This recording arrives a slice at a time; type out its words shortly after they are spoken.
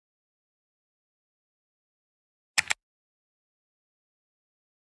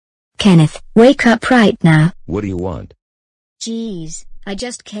Kenneth, wake up right now. What do you want? Jeez, I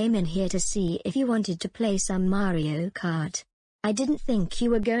just came in here to see if you wanted to play some Mario Kart. I didn't think you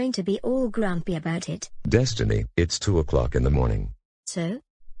were going to be all grumpy about it. Destiny, it's 2 o'clock in the morning. So?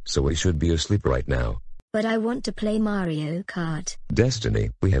 So we should be asleep right now. But I want to play Mario Kart. Destiny,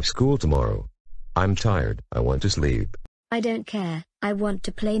 we have school tomorrow. I'm tired, I want to sleep. I don't care, I want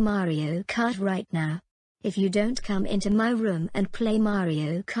to play Mario Kart right now. If you don't come into my room and play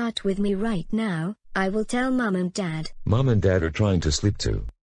Mario Kart with me right now, I will tell Mom and Dad. Mom and Dad are trying to sleep too.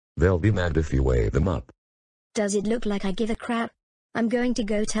 They'll be mad if you wake them up. Does it look like I give a crap? I'm going to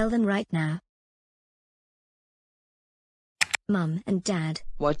go tell them right now. Mom and Dad.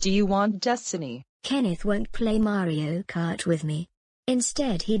 What do you want, Destiny? Kenneth won't play Mario Kart with me.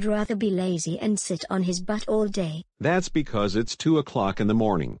 Instead, he'd rather be lazy and sit on his butt all day. That's because it's 2 o'clock in the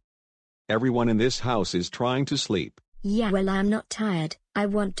morning. Everyone in this house is trying to sleep. Yeah, well, I'm not tired. I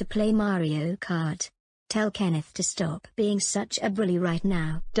want to play Mario Kart. Tell Kenneth to stop being such a bully right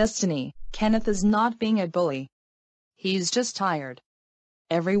now. Destiny, Kenneth is not being a bully. He's just tired.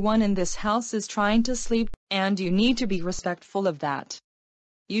 Everyone in this house is trying to sleep, and you need to be respectful of that.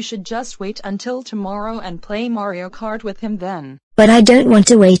 You should just wait until tomorrow and play Mario Kart with him then. But I don't want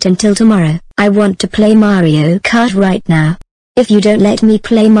to wait until tomorrow. I want to play Mario Kart right now. If you don't let me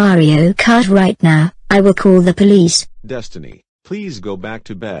play Mario Kart right now, I will call the police. Destiny, please go back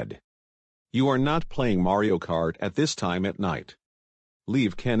to bed. You are not playing Mario Kart at this time at night.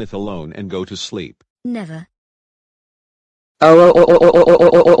 Leave Kenneth alone and go to sleep. Never.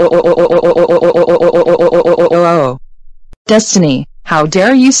 Destiny, how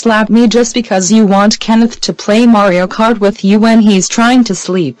dare you slap me just because you want Kenneth to play Mario Kart with you when he's trying to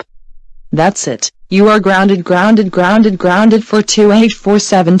sleep? That's it. You are grounded for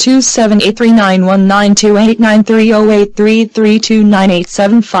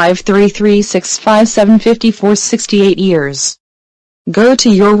years. Go to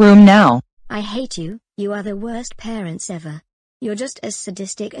your room now. I hate you. You are the worst parents ever. You're just as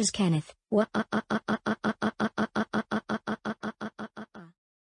sadistic as Kenneth.